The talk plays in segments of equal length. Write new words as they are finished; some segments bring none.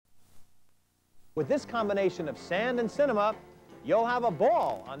With this combination of sand and cinema, you'll have a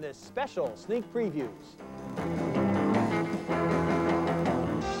ball on this special sneak previews.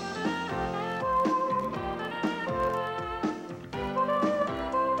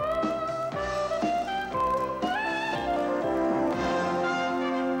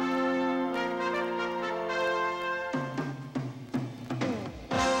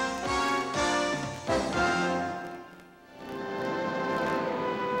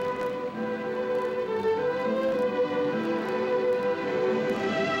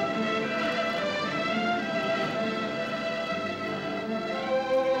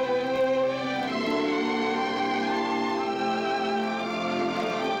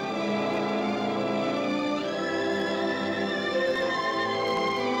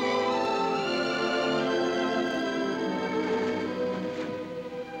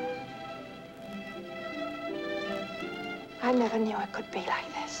 I never knew it could be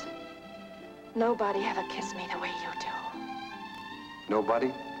like this. Nobody ever kissed me the way you do.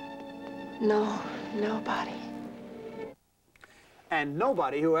 Nobody? No, nobody. And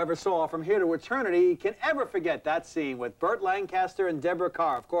nobody who ever saw From Here to Eternity can ever forget that scene with Burt Lancaster and Deborah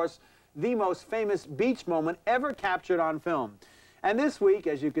Kerr. Of course, the most famous beach moment ever captured on film. And this week,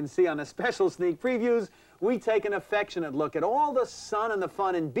 as you can see on the special sneak previews, we take an affectionate look at all the sun and the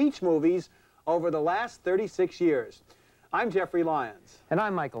fun in beach movies over the last 36 years. I'm Jeffrey Lyons. And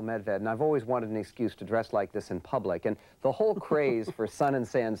I'm Michael Medved, and I've always wanted an excuse to dress like this in public. And the whole craze for sun and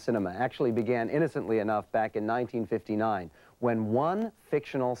sand cinema actually began innocently enough back in 1959, when one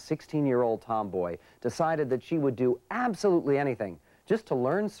fictional 16-year-old tomboy decided that she would do absolutely anything just to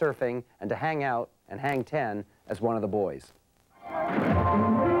learn surfing and to hang out and hang 10 as one of the boys.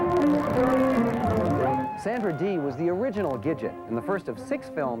 Sandra Dee was the original Gidget in the first of 6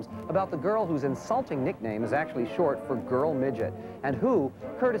 films about the girl whose insulting nickname is actually short for Girl Midget, and who,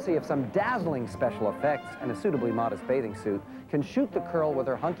 courtesy of some dazzling special effects and a suitably modest bathing suit, can shoot the curl with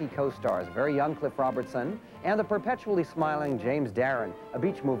her hunky co-stars, very young Cliff Robertson and the perpetually smiling James Darren, a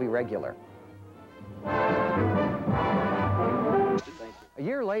beach movie regular. A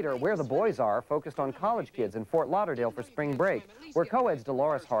year later, Where the Boys Are focused on college kids in Fort Lauderdale for spring break, where co-eds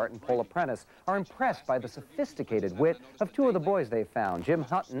Dolores Hart and Paula Prentice are impressed by the sophisticated wit of 2 of the boys they've found, Jim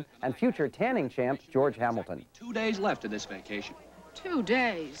Hutton and future tanning champ George Hamilton. 2 days left of this vacation. 2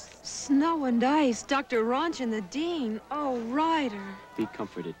 days. Snow and ice, Dr. Ronch and the Dean. Oh, Ryder. Be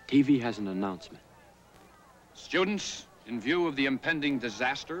comforted. TV has an announcement. Students, in view of the impending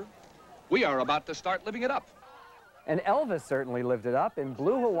disaster, we are about to start living it up. And Elvis certainly lived it up in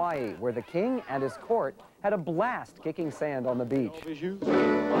Blue Hawaii, where the king and his court had a blast kicking sand on the beach.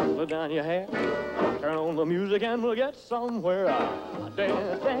 Let down your hair, turn on the music and we'll get somewhere.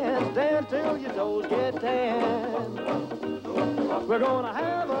 Dance, dance, dance till your toes get tan. We're gonna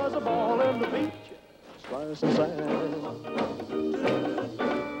have us a ball in the beach, slice and sand.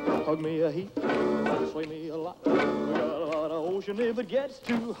 Hug me a heap, sway me a lot. We got a lot of ocean if it gets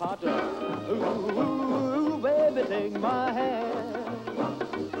too hot. Ooh, baby, take my hand.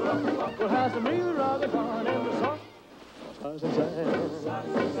 We'll have some real rock and fun in the sun. Slice and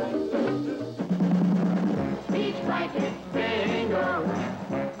sand. Beach blanket bingo.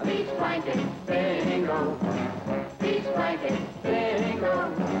 Beach blanket bingo. Beach blanket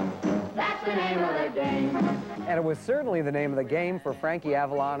bingo. That's the name of the game. And it was certainly the name of the game for Frankie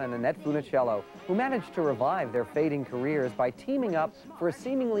Avalon and Annette Funicello, who managed to revive their fading careers by teaming up for a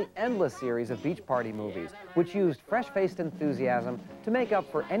seemingly endless series of beach party movies, which used fresh-faced enthusiasm to make up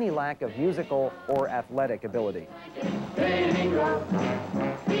for any lack of musical or athletic ability. Bingo,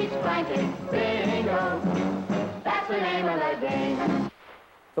 beach blanket, bingo. That's the name of the game.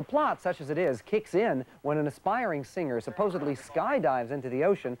 The plot, such as it is, kicks in when an aspiring singer supposedly skydives into the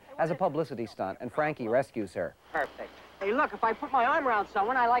ocean as a publicity stunt, and Frankie rescues her. Perfect. Hey, look, if I put my arm around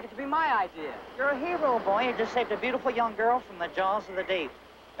someone, I like it to be my idea. You're a hero, boy. You just saved a beautiful young girl from the jaws of the deep.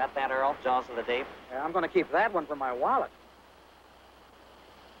 Got that, Earl? Jaws of the deep? Yeah, I'm going to keep that one for my wallet.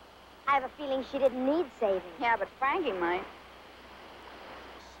 I have a feeling she didn't need saving. Yeah, but Frankie might.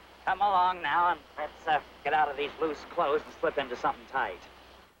 Come along now, and let's get out of these loose clothes and slip into something tight.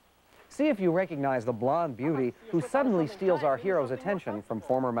 See if you recognize the blonde beauty who suddenly steals our hero's attention from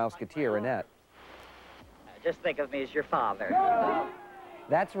former Mouseketeer Annette. Just think of me as your father.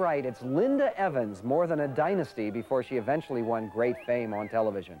 That's right, it's Linda Evans, more than a dynasty before she eventually won great fame on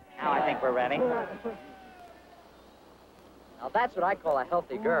television. Now I think we're ready. Now that's what I call a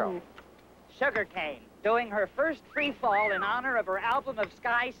healthy girl. Sugarcane, doing her first free fall in honor of her album of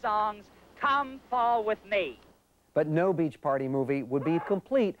sky songs, Come Fall With Me. But no beach party movie would be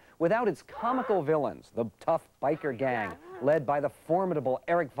complete without its comical villains, the tough biker gang, led by the formidable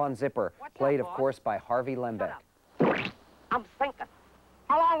Erich von Zipper, played, of course, by Harvey Lembeck. I'm thinking.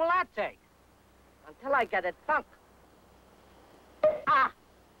 How long will that take? Until I get it thunk. Ah!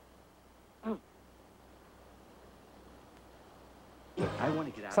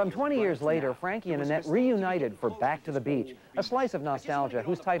 Some 20 years later, Frankie and Annette reunited for Back to the Beach, a slice of nostalgia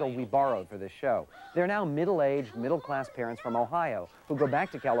whose title we borrowed for this show. They're now middle-aged, middle-class parents from Ohio who go back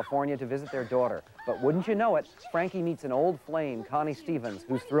to California to visit their daughter. But wouldn't you know it, Frankie meets an old flame, Connie Stevens,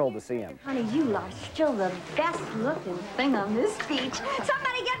 who's thrilled to see him. Honey, you are still the best-looking thing on this beach.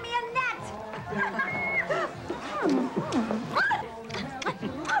 Somebody get me a net!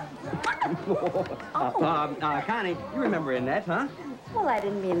 Connie, you remember Annette, huh? Well, I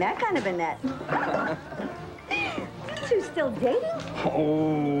didn't mean that kind of a net. You two still dating?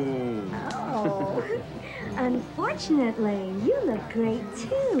 Oh. Oh. Unfortunately, you look great,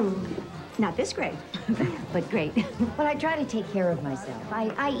 too. Not this great, but great. Well, I try to take care of myself.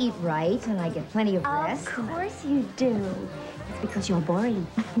 I eat right, and I get plenty of rest. Of course you do. It's because you're boring.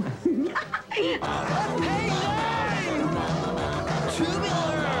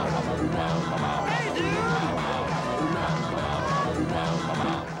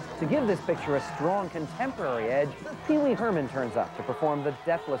 To give this picture a strong contemporary edge, Pee Wee Herman turns up to perform the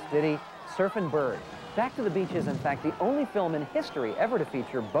deathless ditty, Surfin' Bird. Back to the Beach is, in fact, the only film in history ever to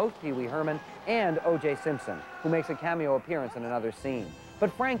feature both Pee Wee Herman and O.J. Simpson, who makes a cameo appearance in another scene.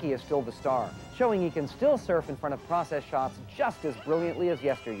 But Frankie is still the star, showing he can still surf in front of process shots just as brilliantly as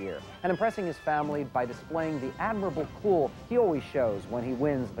yesteryear, and impressing his family by displaying the admirable cool he always shows when he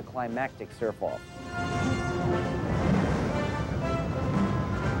wins the climactic surf-off.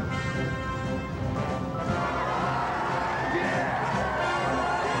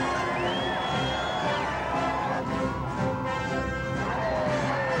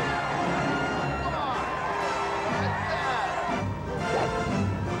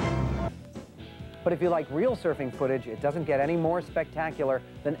 But if you like real surfing footage, it doesn't get any more spectacular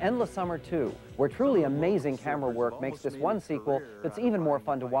than Endless Summer 2, where truly amazing camera work makes this one sequel that's even more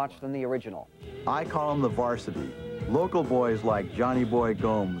fun to watch than the original. I call them the varsity. Local boys like Johnny Boy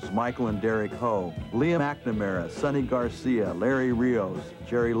Gomes, Michael and Derek Ho, Liam McNamara, Sonny Garcia, Larry Rios,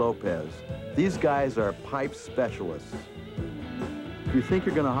 Jerry Lopez. These guys are pipe specialists. If you think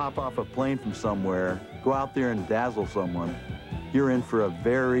you're going to hop off a plane from somewhere, go out there and dazzle someone, you're in for a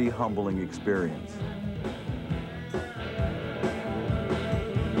very humbling experience.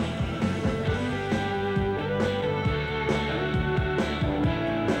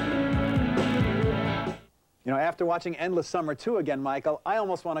 You know, after watching Endless Summer 2 again, Michael, I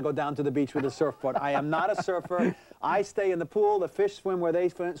almost want to go down to the beach with a surfboard. I am not a surfer. I stay in the pool. The fish swim where they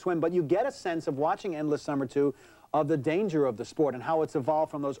swim. But you get a sense of watching Endless Summer 2 of the danger of the sport and how it's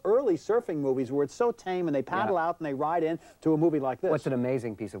evolved from those early surfing movies where it's so tame and they paddle out and they ride in to a movie like this. Well, it's an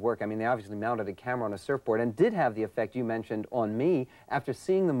amazing piece of work. I mean, they obviously mounted a camera on a surfboard and did have the effect you mentioned on me. After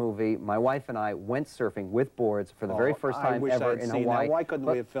seeing the movie, my wife and I went surfing with boards for the very first time ever in Hawaii. Why couldn't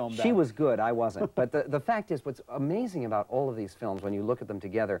we have filmed that? She was good, I wasn't. But the fact is, what's amazing about all of these films when you look at them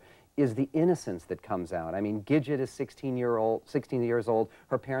together is the innocence that comes out. I mean, Gidget is 16 years old.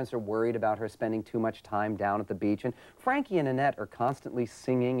 Her parents are worried about her spending too much time down at the beach. And Frankie and Annette are constantly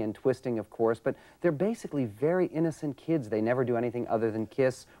singing and twisting, of course, but they're basically very innocent kids. They never do anything other than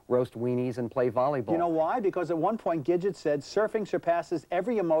kiss, roast weenies, and play volleyball. You know why? Because at one point, Gidget said, surfing surpasses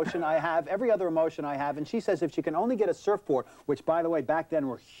every emotion I have, every other emotion I have. And she says if she can only get a surfboard, which, by the way, back then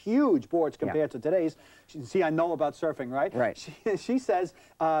were huge boards compared to today's. See, I know about surfing, right? Right. She says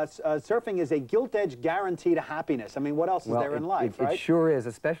surfing is a gilt-edged guarantee to happiness. I mean, what else is there in life, right? It sure is,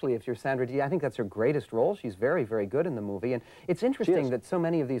 especially if you're Sandra Dee. I think that's her greatest role. She's very, very good in the movie. And it's interesting that so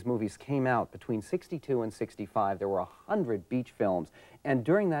many of these movies came out between 62 and 65. There were 100 beach films. And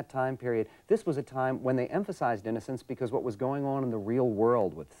during that time period, this was a time when they emphasized innocence because what was going on in the real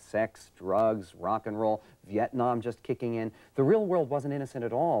world with sex, drugs, rock and roll, Vietnam just kicking in, the real world wasn't innocent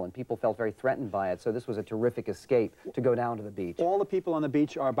at all, and people felt very threatened by it. So this was a terrific escape to go down to the beach. All the people on the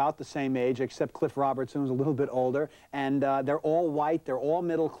beach are about the same age, except Cliff Robertson, who's a little bit older, and they're all white, they're all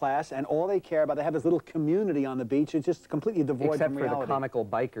middle class, and all they care about, they have this little community on the beach. It's just completely devoid from reality. Except for the comical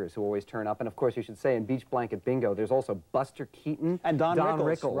bikers who always turn up, and of course you should say in Beach Blanket Bingo, there's also Buster Keaton and Don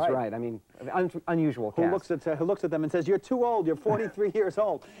Rickles, right? I mean, unusual cast. Who looks at them and says, "You're too old. You're 43 years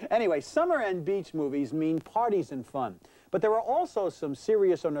old." Anyway, summer and beach movies mean parties and fun, but there are also some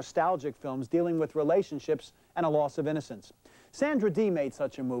serious or nostalgic films dealing with relationships and a loss of innocence. Sandra Dee made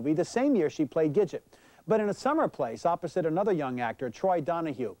such a movie the same year she played Gidget, but in a summer place opposite another young actor, Troy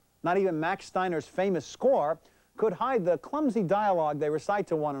Donahue. Not even Max Steiner's famous score could hide the clumsy dialogue they recite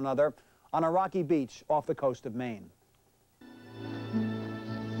to one another on a rocky beach off the coast of Maine.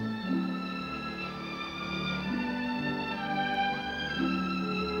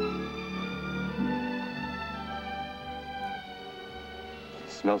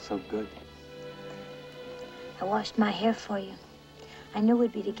 It smells so good. I washed my hair for you. I knew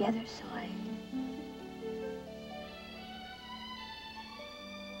we'd be together, so I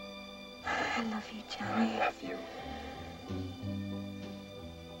love you, Johnny. I love you.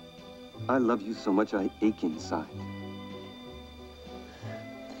 I love you so much I ache inside.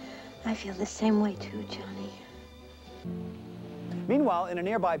 I feel the same way too, Johnny. Meanwhile, in a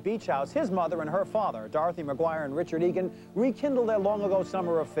nearby beach house, his mother and her father, Dorothy McGuire and Richard Egan, rekindled their long-ago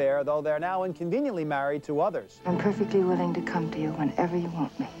summer affair, though they're now inconveniently married to others. I'm perfectly willing to come to you whenever you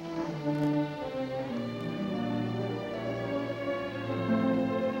want me.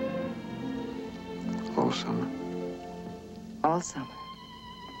 All summer. All summer.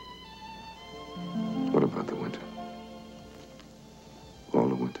 What about the winter? All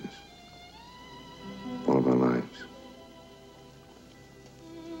the winters. All of our lives.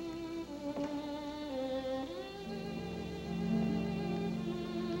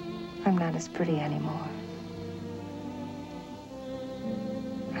 I'm not as pretty anymore.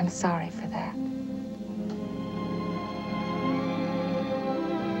 I'm sorry for that.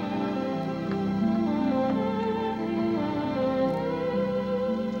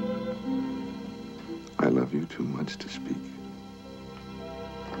 I love you too much to speak.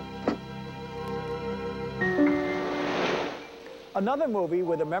 Another movie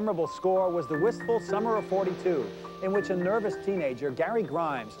with a memorable score was The Wistful Summer of '42, in which a nervous teenager, Gary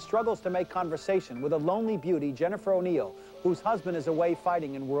Grimes, struggles to make conversation with a lonely beauty, Jennifer O'Neill, whose husband is away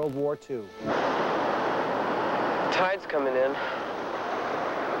fighting in World War II. Tide's coming in.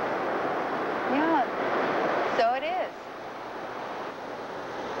 Yeah, so it is.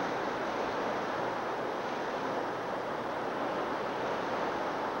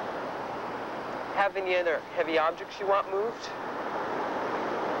 Have any other heavy objects you want moved?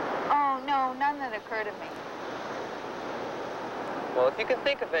 Oh, no, none that occur to me. Well, if you can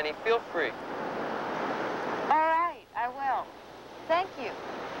think of any, feel free. All right, I will. Thank you.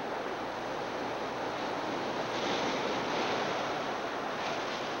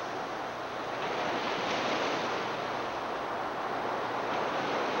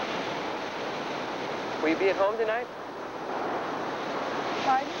 Will you be at home tonight?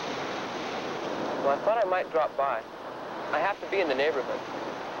 Pardon? Well, I thought I might drop by. I have to be in the neighborhood.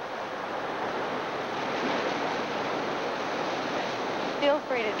 Feel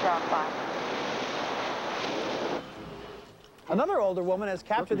free to drop by. Another older woman has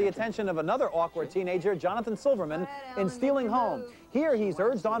captured the attention of another awkward teenager, Jonathan Silverman, in Stealing Home. Here he's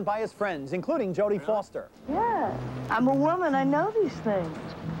urged on by his friends, including Jodie Foster. Yeah, I'm a woman. I know these things.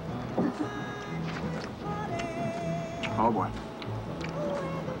 Oh, boy.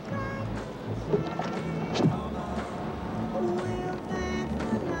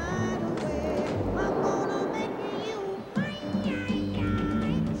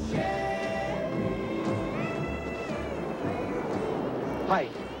 Hi.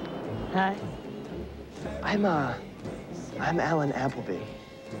 Hi. I'm Alan Appleby.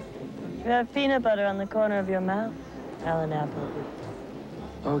 You have peanut butter on the corner of your mouth, Alan Appleby.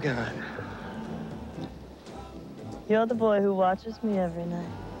 Oh, God. You're the boy who watches me every night.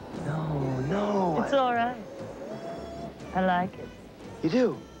 No. It's all right. I like it. You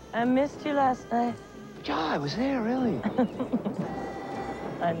do? I missed you last night. Yeah, I was there, really.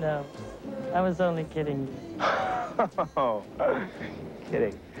 I know. I was only kidding you. Oh,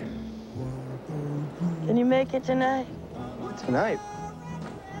 kidding. Can you make it tonight? Tonight?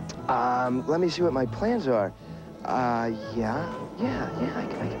 Let me see what my plans are. Yeah, I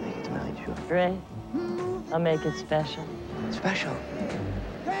can make it tonight, sure. Great. I'll make it special. Special?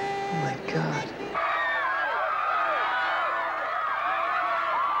 Oh, my God.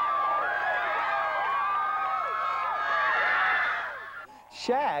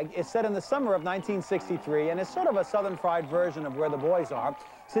 Shag is set in the summer of 1963 and is sort of a Southern fried version of Where the Boys Are,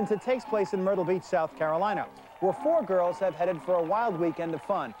 since it takes place in Myrtle Beach, South Carolina, where four girls have headed for a wild weekend of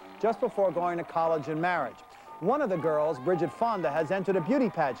fun just before going to college and marriage. One of the girls, Bridget Fonda, has entered a beauty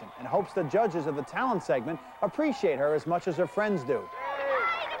pageant and hopes the judges of the talent segment appreciate her as much as her friends do.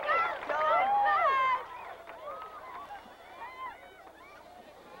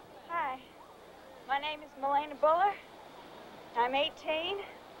 Hi, my name is Melena Buller. I'm 18,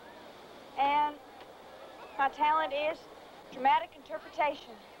 and my talent is dramatic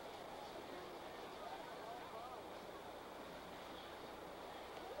interpretation.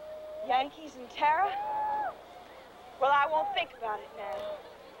 Yankees and Tara? Well, I won't think about it now.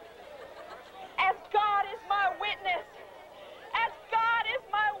 As God is my witness,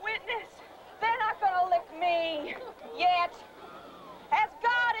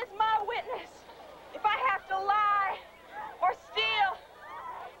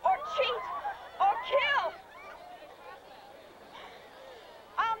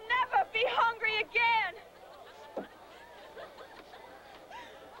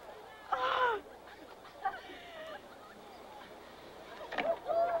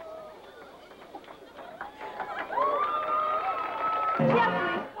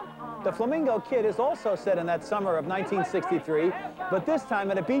 The Flamingo Kid is also set in that summer of 1963, but this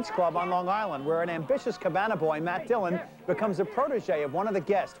time at a beach club on Long Island, where an ambitious cabana boy, Matt Dillon, becomes a protege of one of the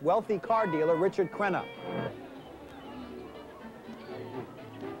guests, wealthy car dealer Richard Crenna.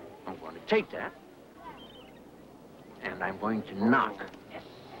 I'm going to take that, and I'm going to knock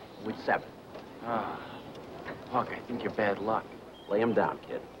with 7. Ah, Huck, I think you're bad luck. Lay him down,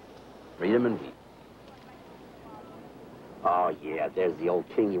 kid. Read him and weep. Oh, yeah, there's the old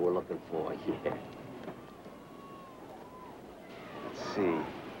king you were looking for, yeah. Let's see.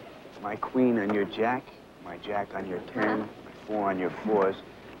 My queen on your jack, my jack on your 10, my 4 on your 4s.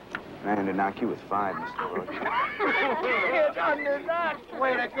 And I had to knock you with 5, Mr. Roach. Kid, under knock.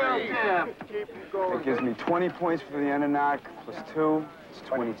 Way to go, Jim. Keep him going. That gives me 20 points for the under knock, plus 2. It's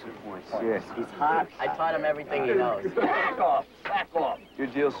 22 points, yes. He's hot. I taught him everything he knows. Back off. Back off. Your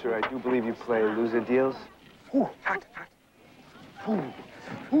deal, sir. I do believe you play loser deals. Ooh, hot, hot.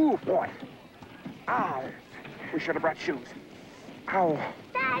 Ooh, boy. Ow. We should have brought shoes. Ow.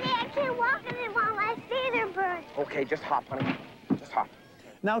 Daddy, I can't walk in it while my feet are burnt. Okay, just hop, honey. Just hop.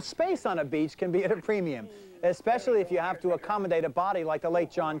 Now, space on a beach can be at a premium, especially if you have to accommodate a body like the late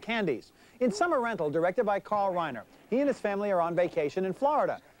John Candy's. In Summer Rental, directed by Carl Reiner, he and his family are on vacation in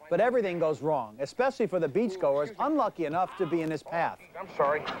Florida, but everything goes wrong, especially for the beachgoers unlucky enough to be in his path. I'm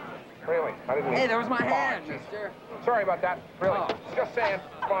sorry. Really, I didn't mean... Hey, there was my hand, mister. Sorry about that. Really. Oh. Just saying.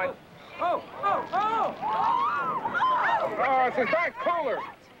 Fine. Oh! Oh, it's his back cooler.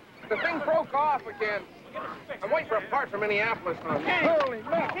 The thing broke off again. I'm waiting for a part from Minneapolis now. Holy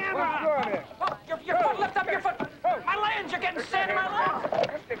crap! Oh, your foot, lift up your foot! My lands, you're getting sand in my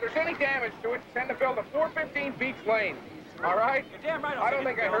lands! If there's any damage to it, send to build a 415 Beach Lane. All right? You're damn right. I don't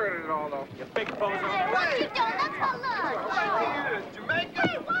think I heard it at all, though. You big poser. Hey, what you doing? Let's go look. Jamaica?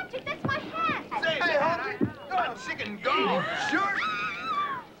 Hey, watch it. That's my hat. Hey, homie, go on, chicken go. Sure.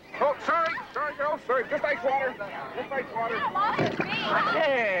 Oh, sorry, girl, sorry. Just ice water. Just ice water.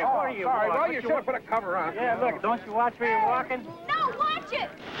 Hey, what are you Sorry, walking? well, you should have put a cover on. Yeah, look, don't you watch where you're walking? No, watch it.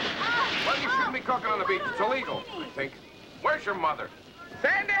 Well, you shouldn't be cooking on the beach. It's illegal, I think. Where's your mother?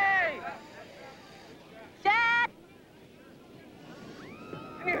 Sandy! Dad!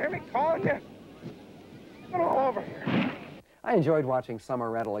 Can you hear me calling you? Get all over here. I enjoyed watching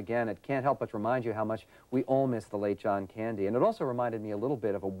Summer Rental again. It can't help but remind you how much we all miss the late John Candy. And it also reminded me a little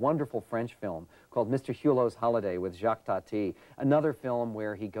bit of a wonderful French film called Mr. Hulot's Holiday with Jacques Tati. Another film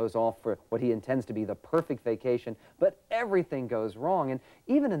where he goes off for what he intends to be the perfect vacation, but everything goes wrong. And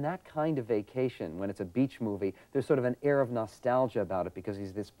even in that kind of vacation, when it's a beach movie, there's sort of an air of nostalgia about it because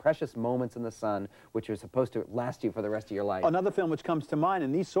he's these precious moments in the sun which are supposed to last you for the rest of your life. Another film which comes to mind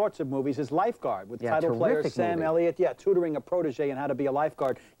in these sorts of movies is Lifeguard, with title player Sam movie. Elliott, tutoring a protege in how to be a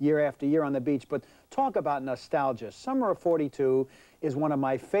lifeguard year after year on the beach. But talk about nostalgia. Summer of '42 is one of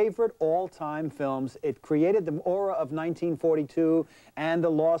my favorite all-time films. It created the aura of 1942 and the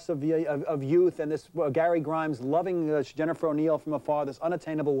loss of youth, and this Gary Grimes loving Jennifer O'Neill from afar, this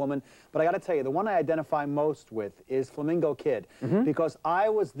unattainable woman. But I got to tell you, the one I identify most with is Flamingo Kid, because I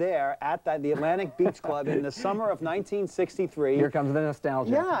was there at the Atlantic Beach Club in the summer of 1963. Here comes the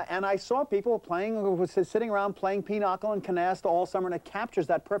nostalgia. Yeah, and I saw people playing, sitting around playing pinochle and canasta all summer, and it captures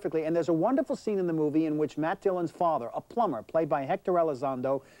that perfectly. And there's a wonderful scene in the movie in which Matt Dillon's father, a plumber, played by Hector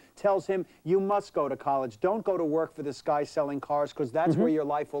Elizondo, tells him, you must go to college. Don't go to work for this guy selling cars, because that's where your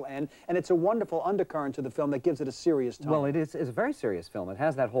life will end. And it's a wonderful undercurrent to the film that gives it a serious tone. Well, it's a very serious film. It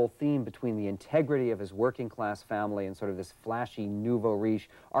has that whole theme between the integrity of his working-class family and sort of this flashy, nouveau riche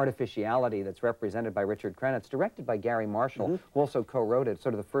artificiality that's represented by Richard Crenna. It's directed by Gary Marshall, who also co-wrote it. It's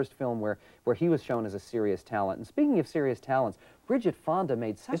sort of the first film where he was shown as a serious talent. And speaking of serious talents, Bridget Fonda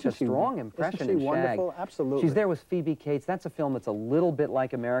made such a strong impression in Shag. Wonderful? Absolutely. She's there with Phoebe Cates. That's a film that's a little bit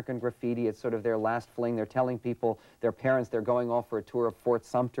like American Graffiti. It's sort of their last fling. They're telling people, their parents, they're going off for a tour of Fort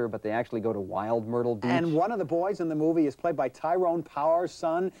Sumter, but they actually go to Wild Myrtle Beach. And one of the boys in the movie is played by Tyrone Power's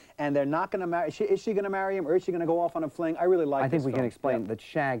son, and they're not going to marry. Is she going to marry him, or is she going to go off on a fling? I really like this I think we can explain that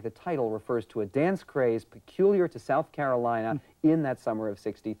Shag, the title, refers to a dance craze peculiar to South Carolina in that summer of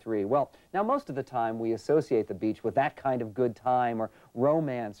 '63. Well, now most of the time we associate the beach with that kind of good time or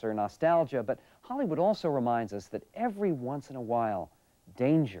romance or nostalgia, but Hollywood also reminds us that every once in a while,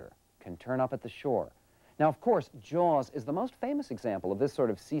 danger can turn up at the shore. Now, of course, Jaws is the most famous example of this sort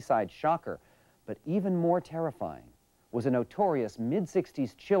of seaside shocker, but even more terrifying was a notorious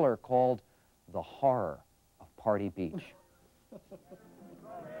mid-'60s chiller called The Horror of Party Beach.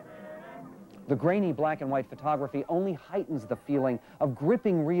 The grainy black and white photography only heightens the feeling of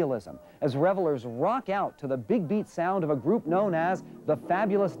gripping realism as revelers rock out to the big beat sound of a group known as the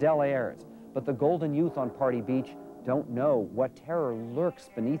Fabulous Del Airs. But the golden youth on Party Beach don't know what terror lurks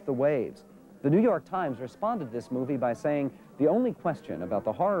beneath the waves. The New York Times responded to this movie by saying, the only question about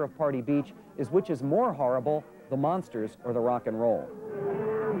the horror of Party Beach is which is more horrible, the monsters or the rock and roll.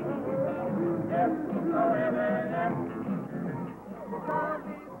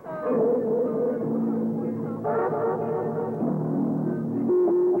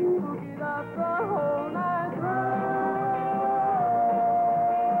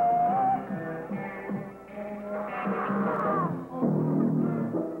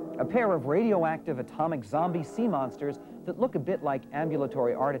 A pair of radioactive atomic zombie sea monsters that look a bit like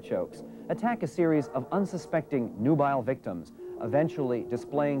ambulatory artichokes attack a series of unsuspecting nubile victims, eventually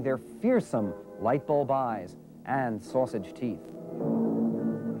displaying their fearsome light bulb eyes and sausage teeth.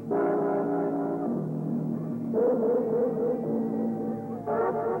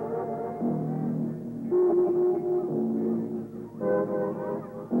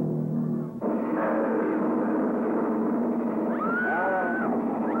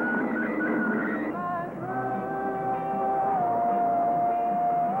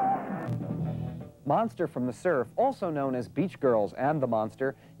 Monster from the Surf, also known as Beach Girls and the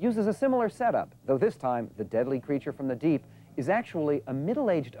Monster, uses a similar setup, though this time the deadly creature from the deep is actually a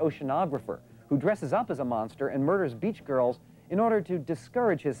middle-aged oceanographer who dresses up as a monster and murders beach girls in order to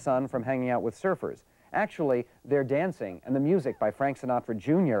discourage his son from hanging out with surfers. Actually, their dancing and the music by Frank Sinatra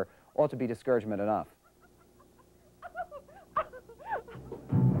Jr. ought to be discouragement enough.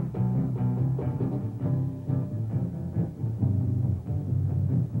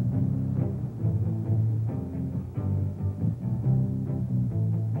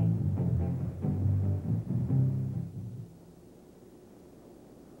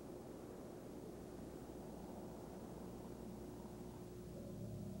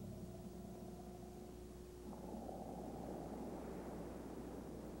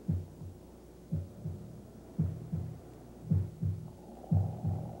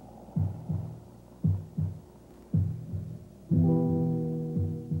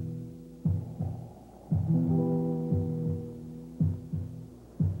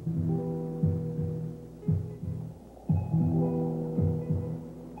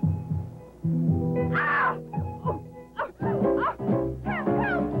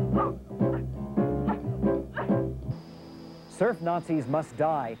 Surf Nazis Must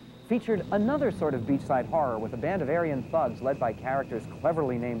Die featured another sort of beachside horror with a band of Aryan thugs led by characters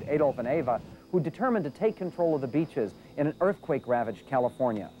cleverly named Adolf and Eva, who determined to take control of the beaches in an earthquake-ravaged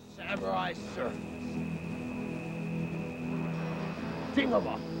California. Samurai surf. Ding 'em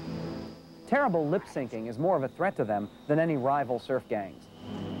up. Terrible lip-syncing is more of a threat to them than any rival surf gangs.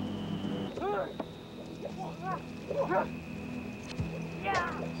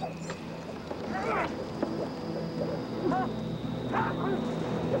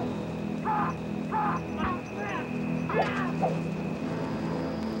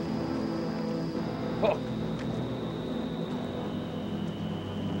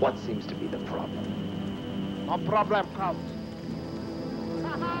 What seems to be the problem? No problem, Count.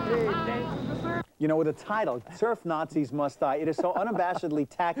 You know, with the title, Surf Nazis Must Die, it is so unabashedly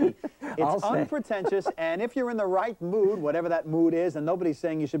tacky. It's unpretentious, and if you're in the right mood, whatever that mood is, and nobody's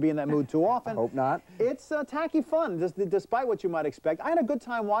saying you should be in that mood too often. Hope not. It's tacky fun, despite what you might expect. I had a good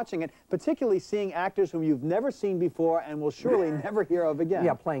time watching it, particularly seeing actors whom you've never seen before and will surely never hear of again.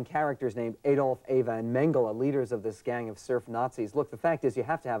 Yeah, playing characters named Adolf, Eva, and Mengele, leaders of this gang of surf Nazis. Look, the fact is you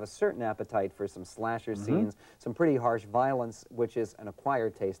have to have a certain appetite for some slasher scenes, some pretty harsh violence, which is an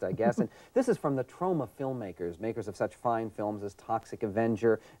acquired taste, I guess. And this is from the Troma filmmakers, makers of such fine films as Toxic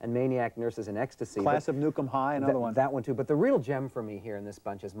Avenger and Maniac Nurses in Ecstasy. Class of Nukem High, another one. That one too. But the real gem for me here in this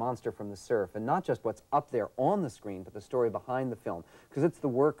bunch is Monster from the Surf, and not just what's up there on the screen, but the story behind the film, because it's the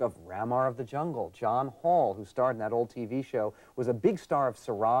work of Ramar of the Jungle. John Hall, who starred in that old TV show, was a big star of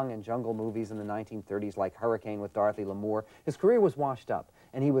sarong and jungle movies in the 1930s, like Hurricane with Dorothy Lamour. His career was washed up,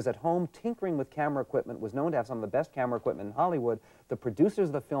 and he was at home tinkering with camera equipment, was known to have some of the best camera equipment in Hollywood. The producers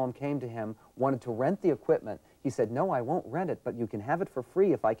of the film came to him, wanted to rent the equipment. He said, no, I won't rent it, but you can have it for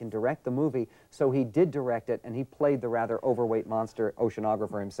free if I can direct the movie. So he did direct it, and he played the rather overweight monster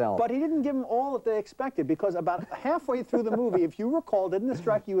oceanographer himself. But he didn't give them all that they expected, because about halfway through the movie, if you recall, didn't it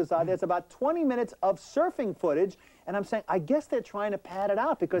strike you as odd, there's about 20 minutes of surfing footage, And I'm saying, I guess they're trying to pad it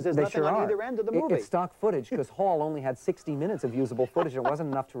out because there's They nothing sure on are. either end of the movie. It's stock footage because Hall only had 60 minutes of usable footage. It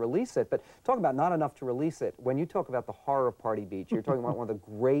wasn't enough to release it. But talk about not enough to release it. When you talk about the horror of Party Beach, you're talking about one of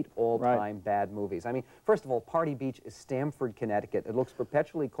the great all-time bad movies. I mean, first of all, Party Beach is Stamford, Connecticut. It looks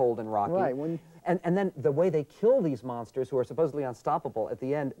perpetually cold and rocky. Right. And then the way they kill these monsters who are supposedly unstoppable, at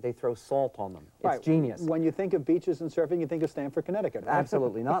the end, they throw salt on them. It's genius. When you think of beaches and surfing, you think of Stamford, Connecticut. Right?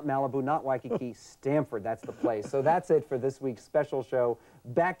 Absolutely. Not Malibu, not Waikiki, Stamford. That's the place. So that's it for this week's special show,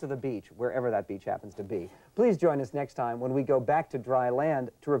 Back to the Beach, wherever that beach happens to be. Please join us next time when we go back to dry land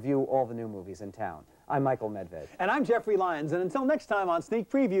to review all the new movies in town. I'm Michael Medved. And I'm Jeffrey Lyons. And until next time on Sneak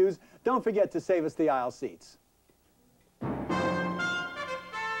Previews, don't forget to save us the aisle seats.